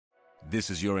This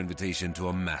is your invitation to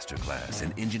a masterclass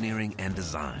in engineering and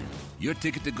design. Your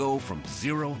ticket to go from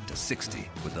 0 to 60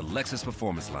 with the Lexus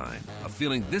Performance Line. A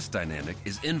feeling this dynamic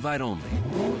is invite only.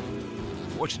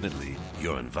 Fortunately,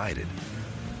 you're invited.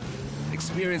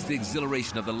 Experience the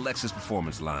exhilaration of the Lexus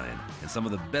Performance Line and some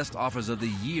of the best offers of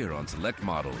the year on select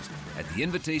models at the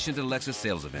Invitation to Lexus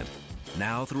sales event,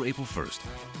 now through April 1st.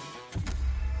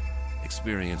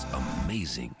 Experience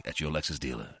amazing at your Lexus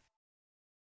dealer.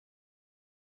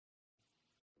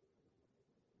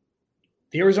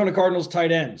 The Arizona Cardinals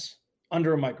tight ends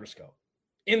under a microscope,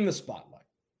 in the spotlight.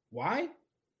 Why?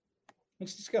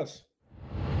 Let's discuss.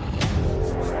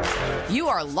 You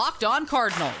are Locked On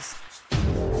Cardinals,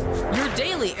 your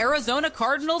daily Arizona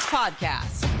Cardinals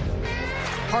podcast.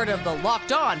 Part of the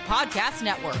Locked On Podcast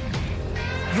Network,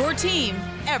 your team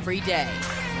every day.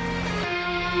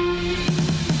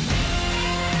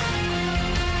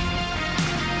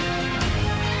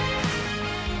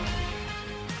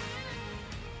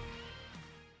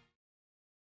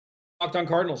 Locked On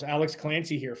Cardinals, Alex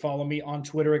Clancy here. Follow me on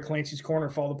Twitter at Clancy's Corner.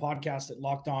 Follow the podcast at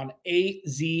Locked On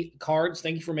AZ Cards.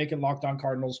 Thank you for making Locked On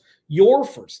Cardinals your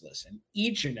first listen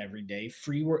each and every day,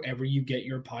 free wherever you get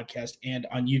your podcast and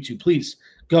on YouTube. Please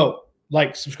go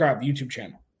like, subscribe to the YouTube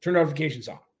channel. Turn notifications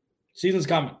on. Season's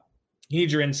coming. You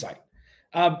need your insight.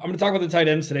 I'm going to talk about the tight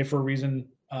ends today for a reason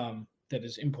that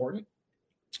is important.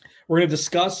 We're going to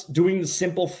discuss doing the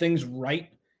simple things right,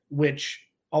 which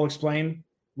I'll explain.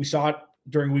 We saw it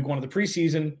during week 1 of the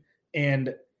preseason,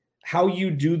 and how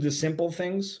you do the simple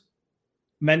things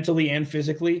mentally and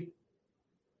physically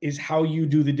is how you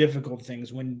do the difficult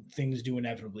things when things do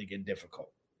inevitably get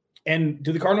difficult. And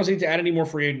do the Cardinals need to add any more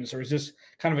free agents, or is this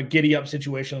kind of a giddy up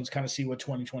situation? Let's kind of see what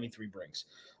 2023 brings.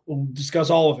 We'll discuss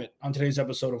all of it on today's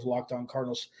episode of Locked On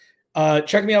Cardinals.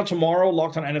 Check me out tomorrow,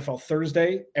 Locked On NFL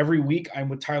Thursday. Every week, I'm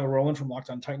with Tyler Rowland from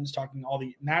Locked On Titans, talking all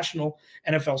the national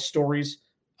NFL stories.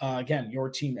 Again, your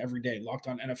team every day, Locked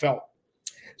On NFL.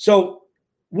 So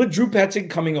with Drew Petzing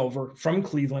coming over from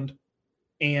Cleveland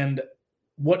and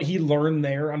what he learned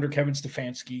there under Kevin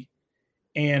Stefanski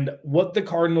and what the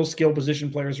Cardinals skill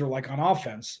position players are like on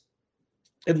offense,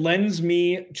 it lends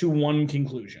me to one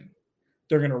conclusion.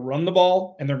 They're going to run the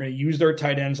ball and they're going to use their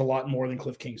tight ends a lot more than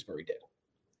Cliff Kingsbury did.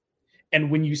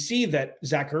 And when you see that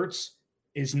Zach Ertz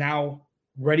is now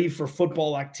ready for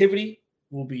football activity,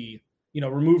 will be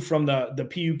removed from the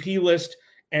PUP list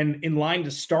and in line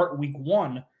to start week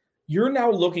 1, you're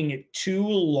now looking at 2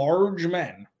 large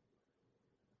men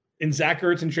in Zach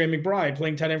Ertz and Trey McBride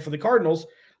playing tight end for the Cardinals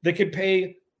that could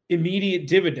pay immediate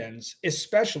dividends,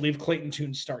 especially if Clayton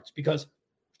Tune starts, because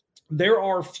there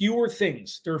are few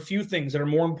things that are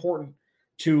more important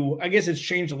to, I guess it's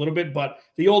changed a little bit, but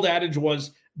the old adage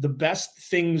was the best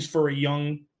things for a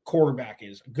young quarterback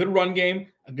is a good run game,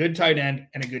 a good tight end,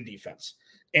 and a good defense.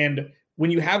 And when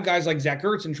you have guys like Zach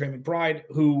Ertz and Trey McBride,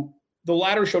 who the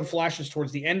latter showed flashes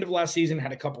towards the end of last season,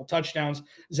 had a couple touchdowns.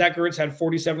 Zach Ertz had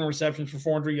 47 receptions for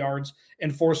 400 yards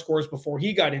and 4 scores before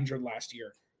he got injured last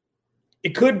year.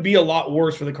 It could be a lot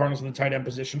worse for the Cardinals in the tight end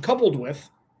position, coupled with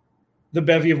the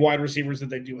bevy of wide receivers that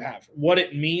they do have. What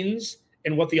it means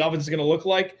and what the offense is going to look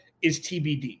like is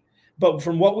TBD. But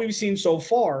from what we've seen so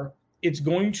far, it's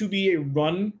going to be a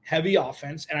run-heavy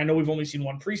offense. And I know we've only seen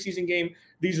one preseason game.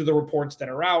 These are the reports that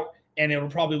are out. And it'll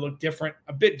probably look different,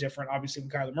 a bit different, obviously,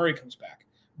 when Kyler Murray comes back.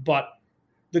 But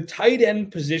the tight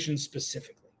end position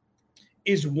specifically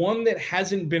is one that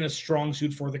hasn't been a strong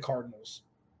suit for the Cardinals.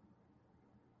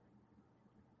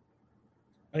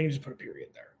 I think you just put a period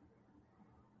there.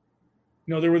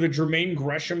 There were the Jermaine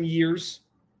Gresham years.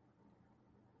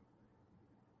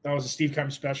 That was a Steve Keim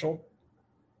special.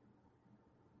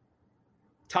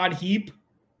 Todd Heap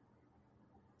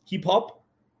up.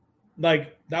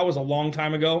 Like, that was a long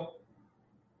time ago.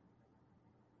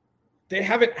 They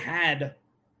haven't had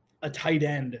a tight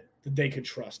end that they could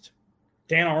trust.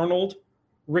 Dan Arnold,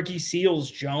 Ricky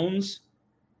Seals-Jones,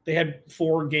 they had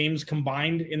 4 games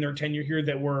combined in their tenure here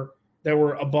that were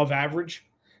above average.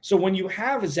 So when you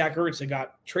have a Zach Ertz that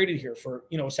got traded here for,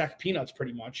 a sack of peanuts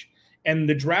pretty much, and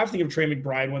the drafting of Trey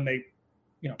McBride when they,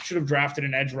 should have drafted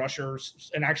an edge rusher,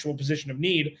 an actual position of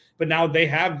need, but now they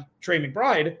have Trey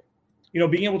McBride,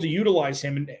 being able to utilize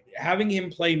him and having him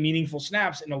play meaningful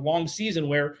snaps in a long season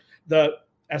where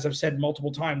as I've said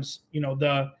multiple times,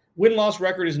 the win-loss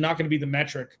record is not going to be the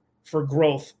metric for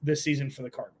growth this season for the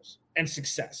Cardinals and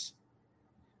success.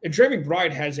 And Trey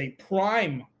McBride has a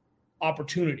prime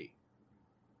opportunity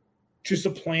to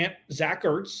supplant Zach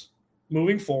Ertz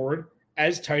moving forward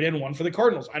as tight end 1 for the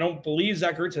Cardinals. I don't believe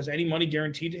Zach Ertz has any money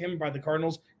guaranteed to him by the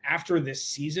Cardinals after this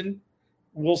season.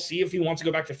 We'll see if he wants to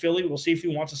go back to Philly. We'll see if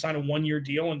he wants to sign a one-year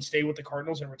deal and stay with the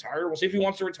Cardinals and retire. We'll see if he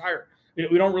wants to retire.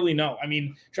 We don't really know. I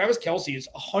mean, Travis Kelce is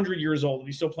 100 years old and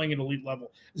he's still playing at elite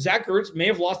level. Zach Ertz may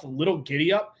have lost a little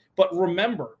giddy up, but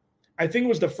remember, I think it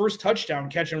was the first touchdown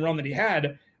catch and run that he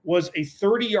had was a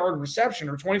 30-yard reception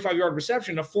or 25-yard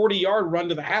reception, a 40-yard run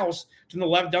to the house to the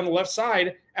left, down the left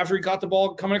side after he caught the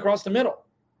ball coming across the middle.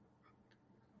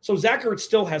 So Zach Ertz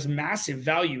still has massive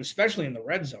value, especially in the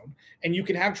red zone. And you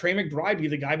can have Trey McBride be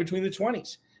the guy between the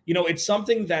 20s. You know, it's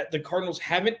something that the Cardinals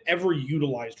haven't ever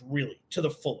utilized really to the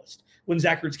fullest. When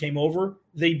Zach Ertz came over,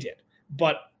 they did.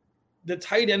 But the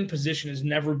tight end position has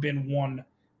never been one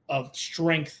of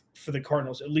strength for the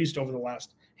Cardinals, at least over the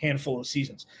last handful of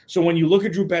seasons. So when you look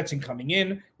at Drew Betson coming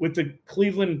in with the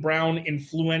Cleveland Brown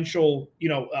influential,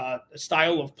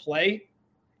 style of play,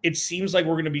 it seems like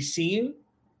we're going to be seeing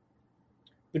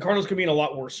the Cardinals could be in a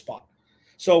lot worse spot.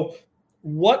 So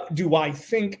what do I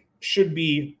think should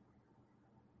be –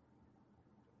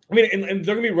 I mean, and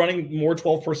they're going to be running more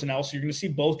 12 personnel, so you're going to see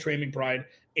both Trey McBride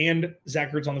and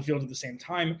Zach Ertz on the field at the same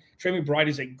time. Trey McBride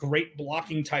is a great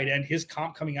blocking tight end. His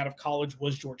comp coming out of college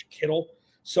was George Kittle.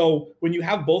 So when you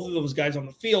have both of those guys on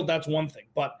the field, that's one thing.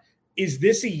 But is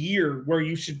this a year where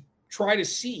you should try to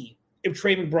see if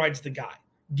Trey McBride's the guy?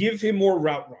 Give him more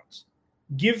route runs.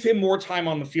 Give him more time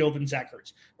on the field than Zach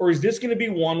Ertz? Or is this going to be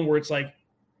one where it's like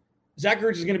Zach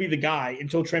Ertz is going to be the guy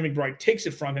until Trey McBride takes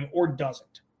it from him or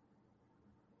doesn't?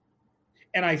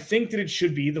 And I think that it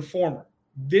should be the former.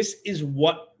 This is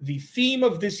what the theme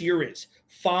of this year is.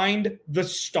 Find the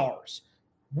stars.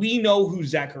 We know who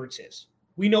Zach Ertz is.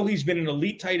 We know he's been an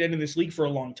elite tight end in this league for a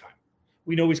long time.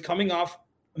 We know he's coming off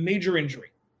a major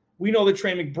injury. We know that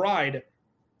Trey McBride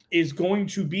is going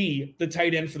to be the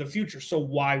tight end for the future. So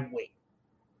why wait?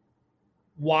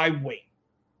 Why wait?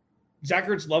 Zach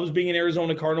Ertz loves being an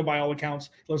Arizona Cardinal by all accounts.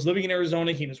 He loves living in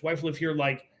Arizona. He and his wife live here.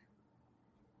 Like,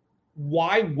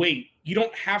 why wait? You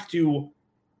don't have to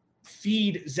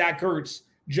feed Zach Ertz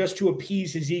just to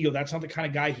appease his ego. That's not the kind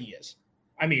of guy he is.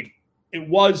 I mean, it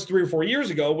was 3 or 4 years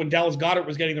ago when Dallas Goedert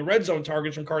was getting the red zone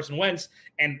targets from Carson Wentz,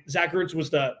 and Zach Ertz was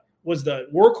the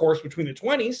workhorse between the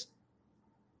 20s.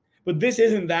 But this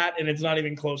isn't that, and it's not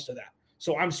even close to that.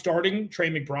 So I'm starting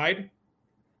Trey McBride.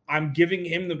 I'm giving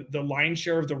him the lion's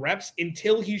share of the reps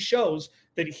until he shows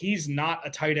that he's not a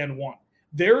tight end one.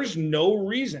 There's no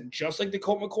reason, just like the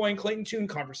Colt McCoy and Clayton Tune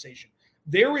conversation,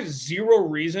 there is zero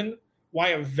reason why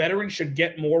a veteran should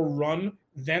get more run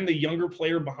than the younger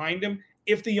player behind him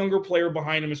if the younger player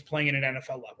behind him is playing at an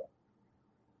NFL level.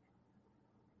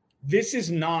 This is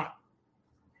not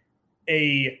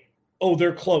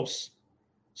they're close,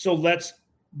 so let's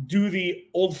do the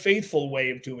old faithful way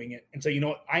of doing it and say, you know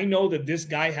what, I know that this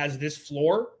guy has this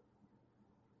floor,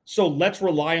 so let's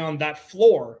rely on that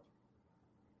floor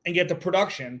and get the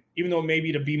production, even though it may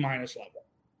be to B- level.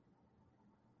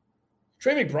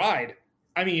 Trey McBride,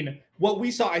 I mean, what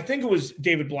we saw, I think it was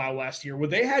David Blau last year, where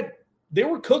they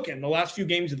were cooking the last few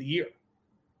games of the year.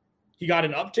 He got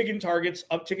an uptick in targets,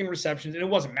 uptick in receptions, and it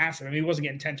wasn't massive. I mean, he wasn't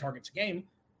getting 10 targets a game.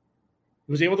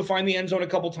 He was able to find the end zone a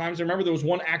couple times. I remember there was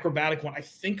one acrobatic one. I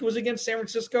think it was against San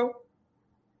Francisco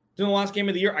in the last game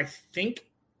of the year, I think,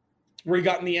 where he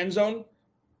got in the end zone.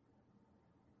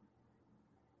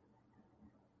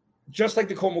 Just like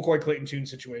the Colt McCoy Clayton Tune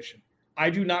situation, I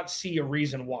do not see a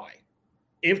reason why,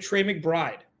 if Trey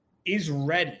McBride is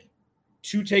ready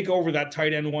to take over that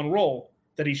tight end one role,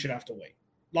 that he should have to wait.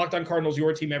 Locked On Cardinals,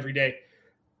 your team every day.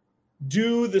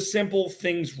 Do the simple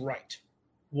things right.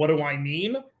 What do I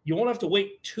mean? You won't have to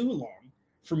wait too long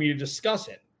for me to discuss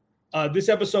it. This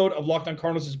episode of Locked On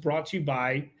Cardinals is brought to you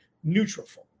by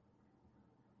Nutrafol.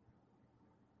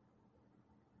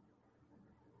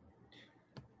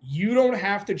 You don't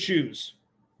have to choose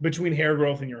between hair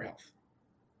growth and your health.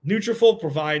 Nutrafol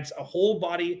provides a whole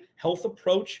body health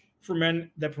approach for men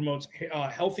that promotes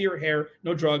healthier hair,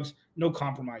 no drugs, no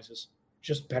compromises,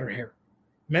 just better hair.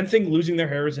 Men think losing their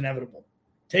hair is inevitable.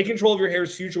 Take control of your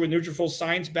hair's future with Nutrafol's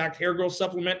science-backed hair growth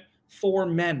supplement for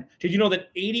men. Did you know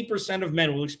that 80% of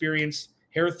men will experience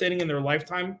hair thinning in their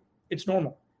lifetime? It's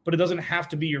normal, but it doesn't have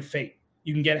to be your fate.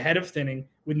 You can get ahead of thinning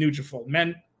with Nutrafol.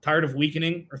 Men tired of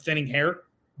weakening or thinning hair?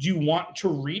 Do you want to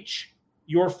reach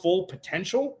your full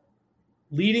potential?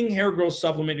 Leading hair growth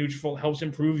supplement Nutrafol helps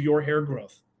improve your hair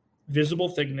growth, visible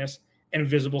thickness, and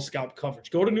visible scalp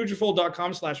coverage. Go to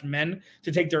Nutrafol.com/men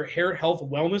to take their hair health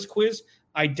wellness quiz.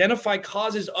 Identify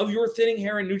causes of your thinning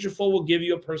hair, and Nutrafol will give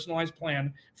you a personalized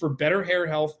plan for better hair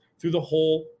health through the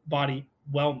whole body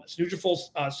wellness.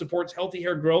 Nutrafol supports healthy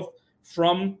hair growth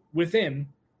from within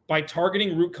by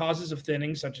targeting root causes of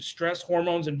thinning, such as stress,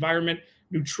 hormones, environment,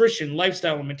 nutrition,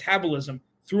 lifestyle, and metabolism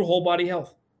through whole body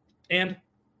health. And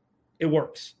it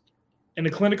works. In a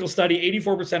clinical study,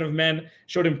 84% of men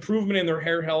showed improvement in their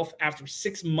hair health after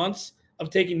 6 months of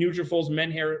taking Nutrafol's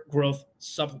men hair growth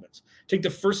supplements. Take the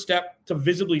first step to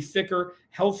visibly thicker,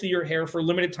 healthier hair. For a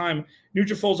limited time,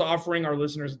 Nutrafol's offering our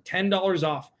listeners $10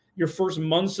 off your first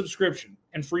month's subscription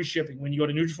and free shipping when you go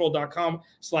to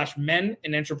Nutrafol.com/men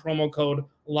and enter promo code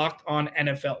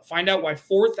LOCKEDONNFL. Find out why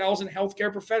 4,000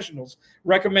 healthcare professionals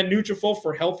recommend Nutrafol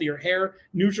for healthier hair.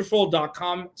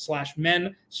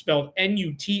 Nutrafol.com/men, spelled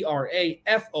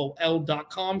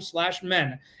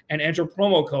Nutrafol.com/men, and enter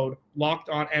promo code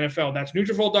LOCKEDONNFL. That's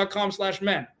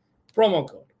Nutrafol.com/men, promo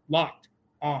code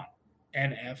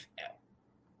LOCKEDONNFL.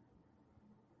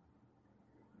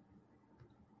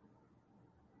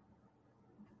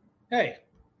 Hey,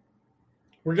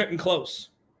 we're getting close.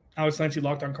 Alex Clancy,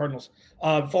 Locked On Cardinals.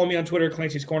 Follow me on Twitter,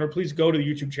 Clancy's Corner. Please go to the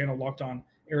YouTube channel, Locked On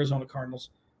Arizona Cardinals.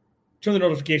 Turn the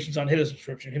notifications on, hit a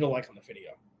subscription, hit a like on the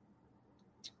video.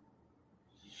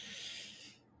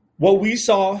 What we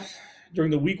saw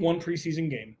during the Week 1 preseason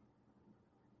game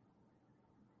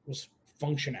was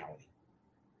functionality.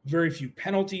 Very few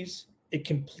penalties, a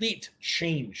complete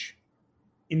change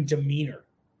in demeanor,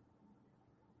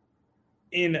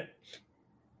 in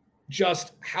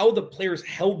just how the players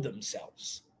held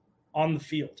themselves on the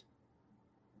field.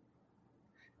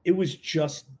 It was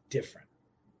just different.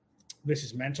 This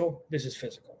is mental. This is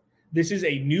physical. This is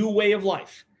a new way of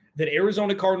life that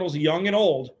Arizona Cardinals, young and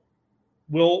old,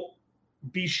 will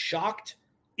be shocked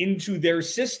into their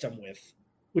system with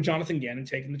Jonathan Gannon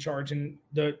taking the charge and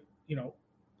the,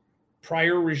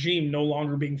 prior regime no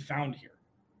longer being found here.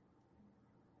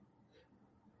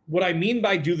 What I mean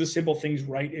by do the simple things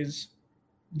right is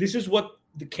this is what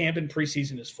the camp and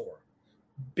preseason is for.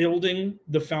 Building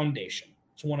the foundation.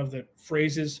 It's one of the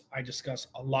phrases I discuss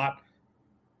a lot.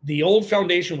 The old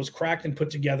foundation was cracked and put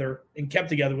together and kept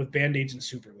together with Band-Aids and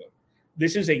super glue.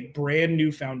 This is a brand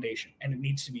new foundation, and it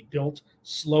needs to be built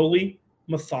slowly,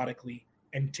 methodically,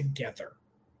 and together.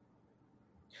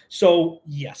 So,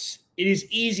 yes, it is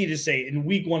easy to say in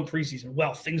Week 1 preseason,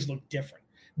 well, things look different.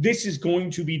 This is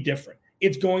going to be different.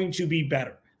 It's going to be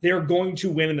better. They're going to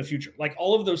win in the future. Like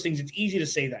all of those things, it's easy to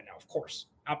say that now, of course.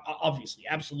 Obviously,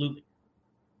 absolutely.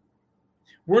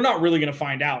 We're not really going to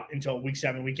find out until Week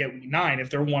 7, Week 8, Week 9 if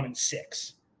they're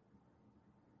 1-6.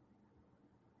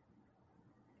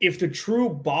 If the true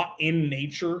bought-in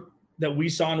nature that we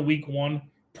saw in Week 1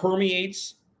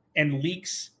 permeates and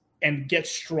leaks and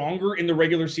gets stronger in the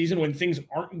regular season when things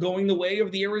aren't going the way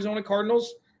of the Arizona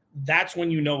Cardinals, that's when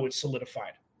you know it's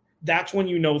solidified. That's when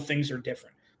you know things are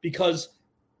different. Because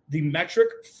the metric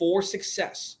for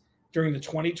success during the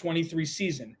 2023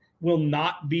 season will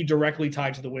not be directly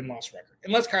tied to the win-loss record.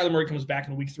 Unless Kyler Murray comes back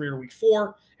in Week 3 or Week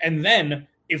 4. And then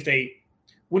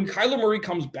when Kyler Murray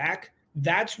comes back,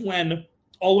 that's when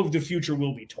all of the future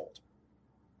will be told.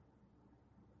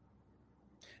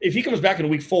 If he comes back in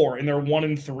Week 4 and they're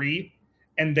 1-3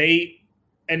 and they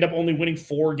end up only winning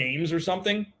 4 games or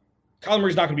something, Kyler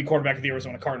Murray's not going to be quarterback of the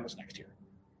Arizona Cardinals next year.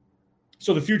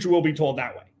 So the future will be told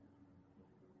that way.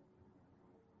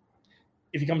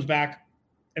 If he comes back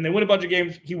and they win a bunch of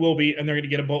games, he will be, and they're going to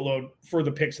get a boatload for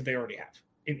the picks that they already have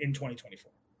in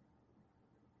 2024.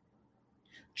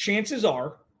 Chances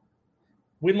are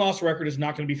win-loss record is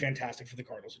not going to be fantastic for the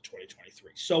Cardinals in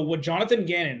 2023. So what Jonathan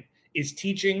Gannon is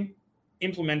teaching,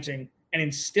 implementing, and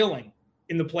instilling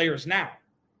in the players now,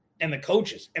 and the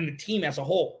coaches, and the team as a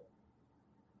whole,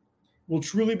 will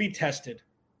truly be tested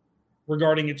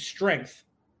regarding its strength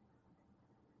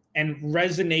and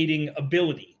resonating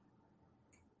ability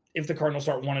if the Cardinals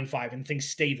start 1-5 and things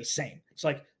stay the same. It's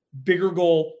like bigger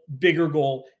goal,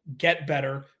 get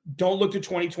better. Don't look to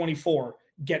 2024,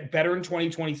 get better in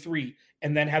 2023,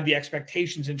 and then have the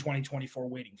expectations in 2024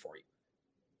 waiting for you.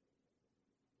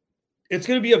 It's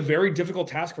going to be a very difficult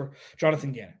task for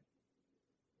Jonathan Gannon,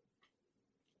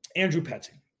 Andrew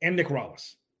Petzing, and Nick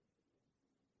Rallis.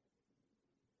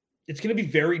 It's going to be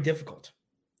very difficult.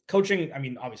 Coaching,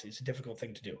 obviously it's a difficult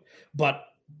thing to do, but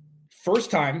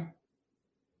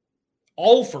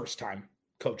all first-time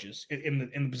coaches in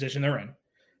the position they're in,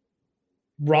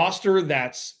 roster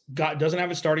doesn't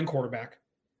have a starting quarterback,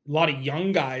 a lot of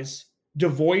young guys,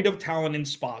 devoid of talent in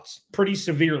spots pretty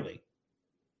severely,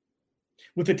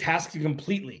 with the task to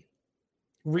completely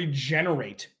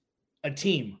regenerate a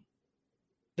team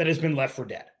that has been left for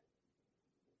dead.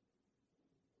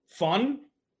 Fun?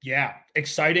 Yeah.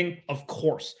 Exciting? Of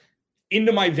course.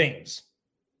 Into my veins.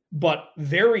 But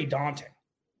very daunting.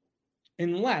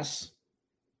 Unless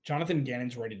Jonathan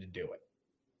Gannon's ready to do it.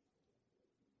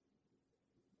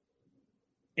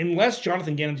 Unless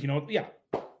Jonathan Gannon's, it's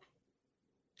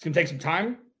going to take some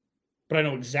time, but I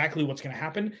know exactly what's going to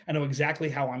happen. I know exactly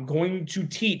how I'm going to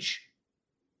teach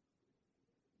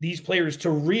these players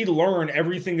to relearn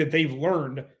everything that they've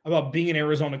learned about being an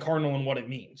Arizona Cardinal and what it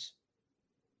means.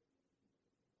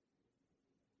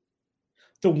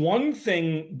 The one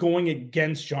thing going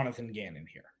against Jonathan Gannon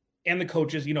here and the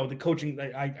coaches, the coaching,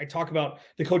 I talk about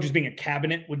the coaches being a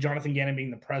cabinet with Jonathan Gannon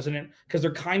being the president because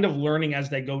they're kind of learning as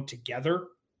they go together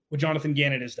with Jonathan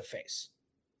Gannon as the face.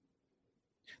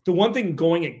 The one thing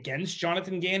going against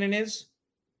Jonathan Gannon is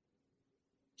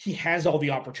he has all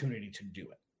the opportunity to do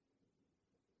it.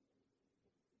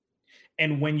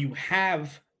 And when you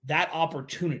have that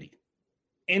opportunity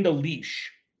and a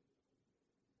leash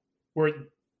where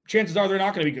chances are they're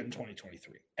not going to be good in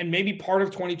 2023 and maybe part of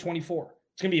 2024,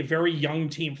 it's going to be a very young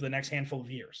team for the next handful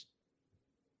of years.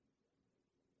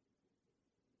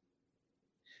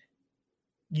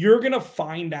 You're going to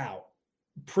find out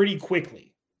pretty quickly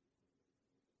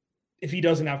if he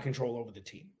doesn't have control over the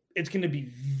team. It's going to be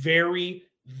very,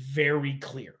 very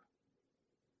clear.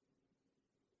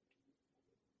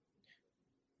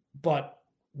 But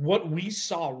what we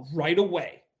saw right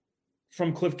away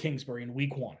from Cliff Kingsbury in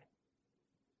week 1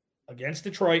 against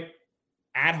Detroit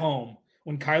at home,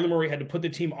 when Kyler Murray had to put the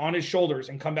team on his shoulders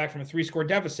and come back from a 3-score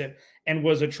deficit, and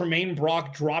was a Tremaine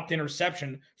Brock dropped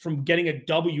interception from getting a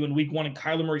W in week 1 in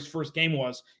Kyler Murray's first game,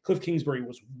 was Cliff Kingsbury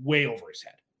was way over his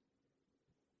head.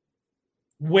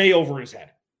 Way over his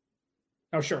head.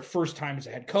 Now, sure, first time as a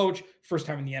head coach, first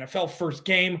time in the NFL, first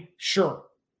game, sure.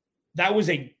 That was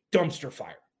a dumpster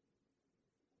fire.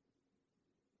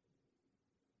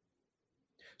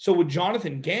 So with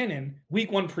Jonathan Gannon,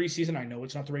 week 1 preseason, I know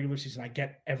it's not the regular season. I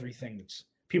get everything that's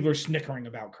people are snickering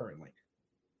about currently.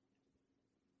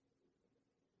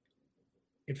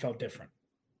 It felt different.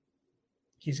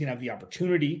 He's going to have the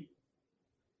opportunity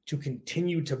to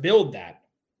continue to build that.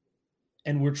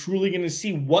 And we're truly going to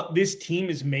see what this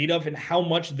team is made of and how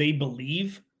much they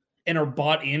believe and are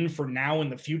bought in for now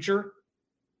and the future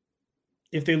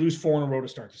if they lose 4 in a row to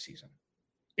start the season.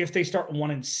 If they start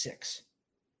 1-6.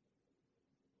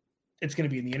 It's going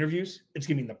to be in the interviews. It's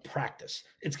going to be in the practice.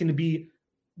 It's going to be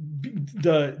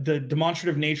the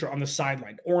demonstrative nature on the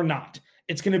sideline or not.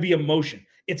 It's going to be emotion.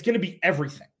 It's going to be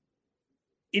everything.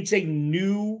 It's a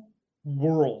new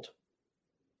world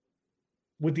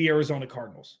with the Arizona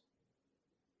Cardinals.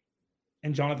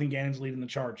 And Jonathan Gannon's leading the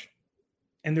charge.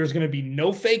 And there's going to be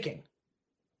no faking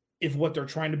if what they're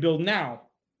trying to build now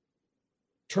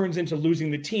turns into losing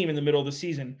the team in the middle of the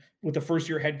season with the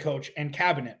first-year head coach and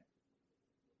cabinet,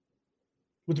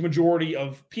 with the majority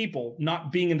of people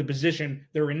not being in the position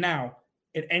they're in now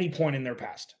at any point in their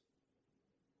past.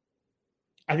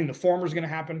 I think the former is going to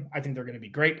happen. I think they're going to be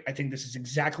great. I think this is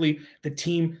exactly the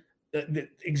team,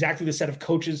 exactly the set of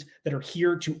coaches that are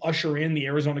here to usher in the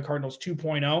Arizona Cardinals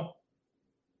 2.0.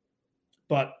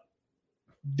 But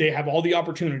they have all the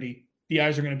opportunity. The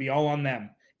eyes are going to be all on them.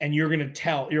 And you're going to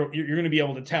tell, you're going to be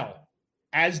able to tell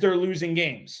as they're losing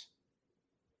games.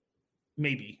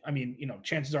 Maybe. I mean,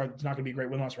 chances are it's not going to be a great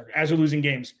win-loss record. As they're losing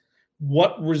games,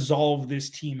 what resolve this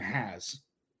team has.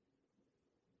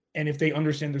 And if they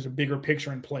understand there's a bigger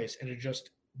picture in place and to just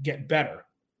get better.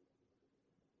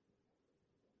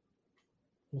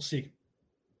 We'll see.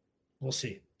 We'll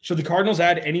see. Should the Cardinals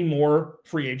add any more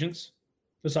free agents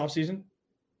this offseason?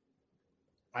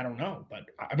 I don't know, but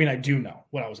I mean, I do know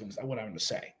what I'm going to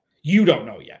say. You don't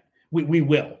know yet. We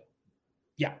will.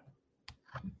 Yeah.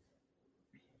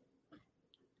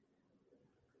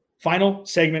 Final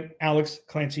segment, Alex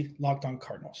Clancy, Locked On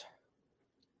Cardinals.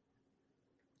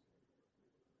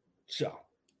 So,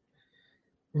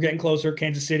 we're getting closer.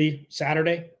 Kansas City,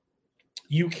 Saturday.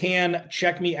 You can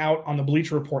check me out on the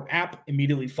Bleacher Report app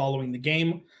immediately following the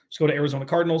game. Just go to Arizona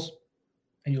Cardinals,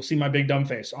 and you'll see my big dumb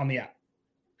face on the app,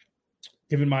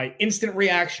 giving my instant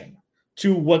reaction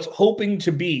to what's hoping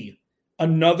to be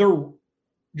another,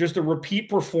 just a repeat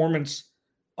performance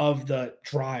of the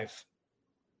drive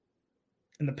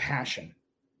and the passion.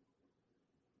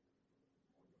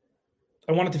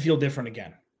 I want it to feel different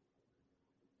again.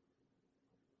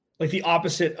 Like the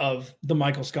opposite of the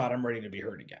Michael Scott, I'm ready to be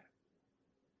heard again.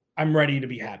 I'm ready to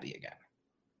be happy again.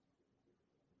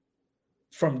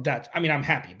 From that, I mean, I'm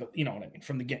happy, but you know what I mean,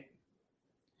 from the game.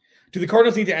 Do the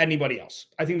Cardinals need to add anybody else?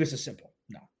 I think this is simple.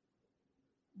 No.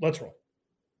 Let's roll.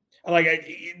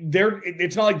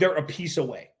 It's not like they're a piece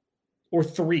away or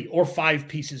 3 or 5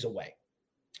 pieces away.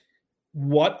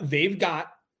 What they've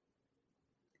got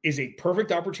is a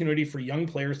perfect opportunity for young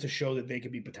players to show that they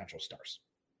could be potential stars.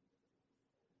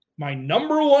 My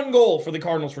number one goal for the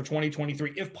Cardinals for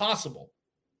 2023, if possible,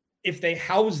 if they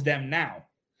house them now,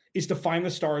 is to find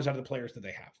the stars out of the players that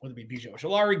they have, whether it be BJ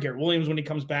Oshulari, Garrett Williams when he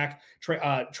comes back, Trey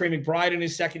McBride in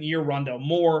his second year, Rondell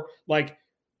Moore. Like,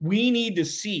 we need to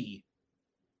see,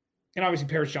 and obviously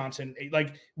Paris Johnson,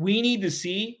 like, we need to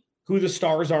see who the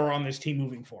stars are on this team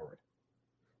moving forward.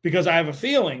 Because I have a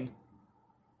feeling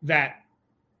that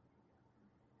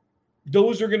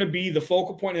those are going to be the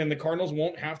focal point, and the Cardinals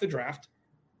won't have to draft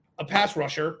a pass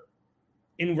rusher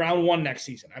in round 1 next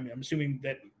season. I mean, I'm assuming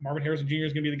that Marvin Harrison Jr.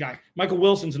 is going to be the guy. Michael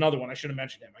Wilson's another one. I should have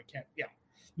mentioned him. I can't. Yeah.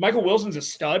 Michael Wilson's a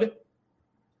stud.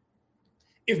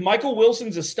 If Michael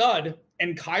Wilson's a stud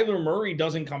and Kyler Murray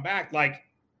doesn't come back, like,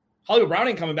 Hollywood Brown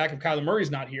ain't coming back if Kyler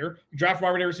Murray's not here. You draft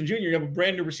Marvin Harrison Jr., you have a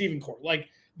brand new receiving corps. Like,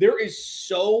 there is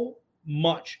so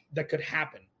much that could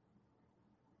happen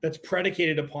that's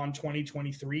predicated upon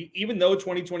 2023, even though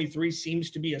 2023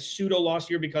 seems to be a pseudo lost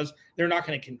year because they're not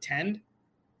going to contend.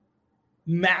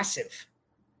 Massive,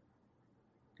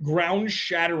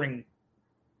 ground-shattering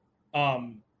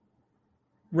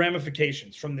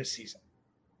ramifications from this season.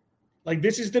 Like,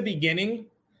 this is the beginning.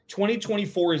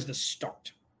 2024 is the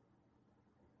start.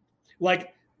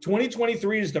 Like,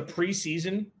 2023 is the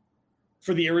preseason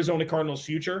for the Arizona Cardinals'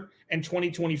 future, and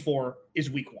 2024 is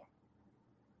week 1.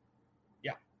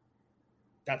 Yeah,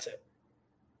 that's it.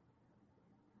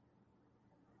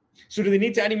 So do they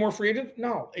need to add any more free agents?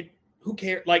 No. Who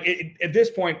cares? Like, at this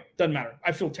point, doesn't matter.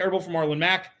 I feel terrible for Marlon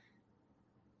Mack.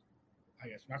 I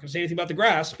guess I'm not going to say anything about the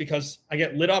grass because I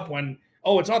get lit up when,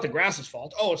 oh, it's not the grass's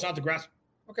fault. Oh, it's not the grass.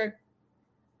 Okay.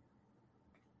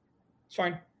 It's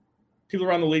fine. People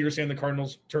around the league are saying the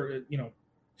Cardinals,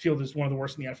 field is one of the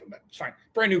worst in the NFL. It's fine.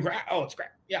 Brand new grass. Oh, it's great.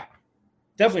 Yeah.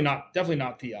 Definitely not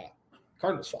the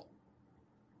Cardinals' fault.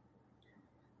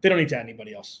 They don't need to add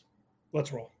anybody else.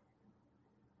 Let's roll.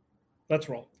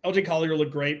 LJ Collier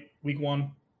looked great week 1.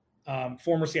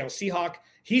 Former Seattle Seahawk.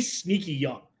 He's sneaky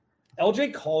young.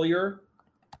 LJ Collier,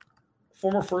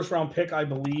 former first-round pick, I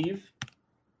believe.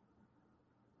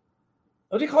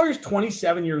 LJ Collier's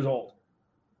 27 years old.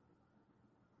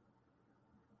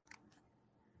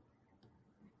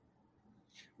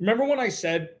 Remember when I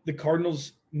said the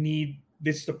Cardinals need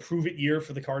this to prove it year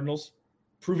for the Cardinals?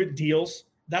 Prove it deals?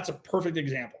 That's a perfect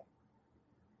example.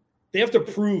 They have to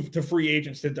prove to free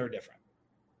agents that they're different.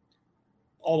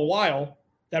 All the while,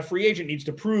 that free agent needs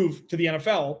to prove to the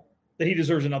NFL that he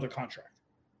deserves another contract.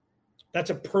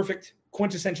 That's a perfect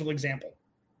quintessential example.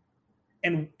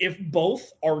 And if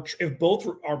both are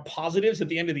positives at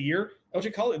the end of the year,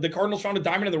 LJ Collier, the Cardinals found a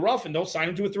diamond in the rough and they'll sign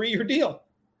him to a 3-year deal.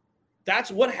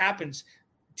 That's what happens.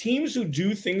 Teams who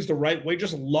do things the right way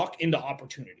just luck into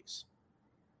opportunities.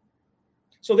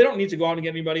 So they don't need to go out and get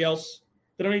anybody else.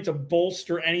 They don't need to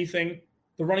bolster anything.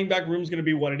 The running back room is going to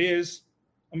be what it is.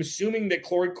 I'm assuming that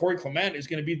Corey Clement is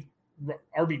going to be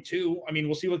RB2. I mean,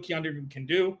 we'll see what Keandre can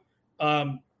do.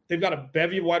 They've got a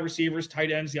bevy of wide receivers,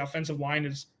 tight ends. The offensive line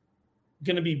is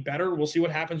going to be better. We'll see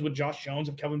what happens with Josh Jones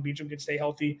if Kelvin Beachum can stay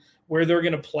healthy, where they're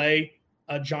going to play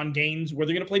John Gaines, where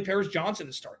they're going to play Paris Johnson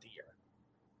to start the year.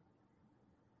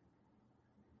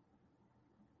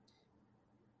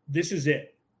 This is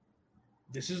it.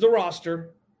 This is the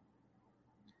roster.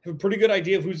 I have a pretty good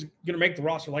idea of who's going to make the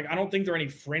roster. Like, I don't think there are any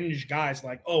fringe guys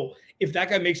like, oh, if that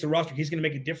guy makes the roster, he's going to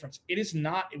make a difference. It is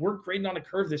not. We're grading on a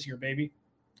curve this year, baby.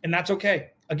 And that's okay.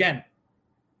 Again,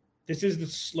 this is the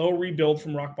slow rebuild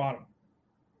from rock bottom.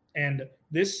 And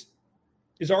this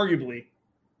is arguably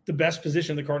the best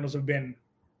position the Cardinals have been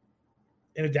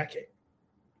in a decade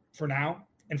for now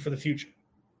and for the future.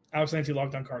 Alex Lancey,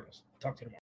 Locked On Cardinals. I'll talk to you tomorrow.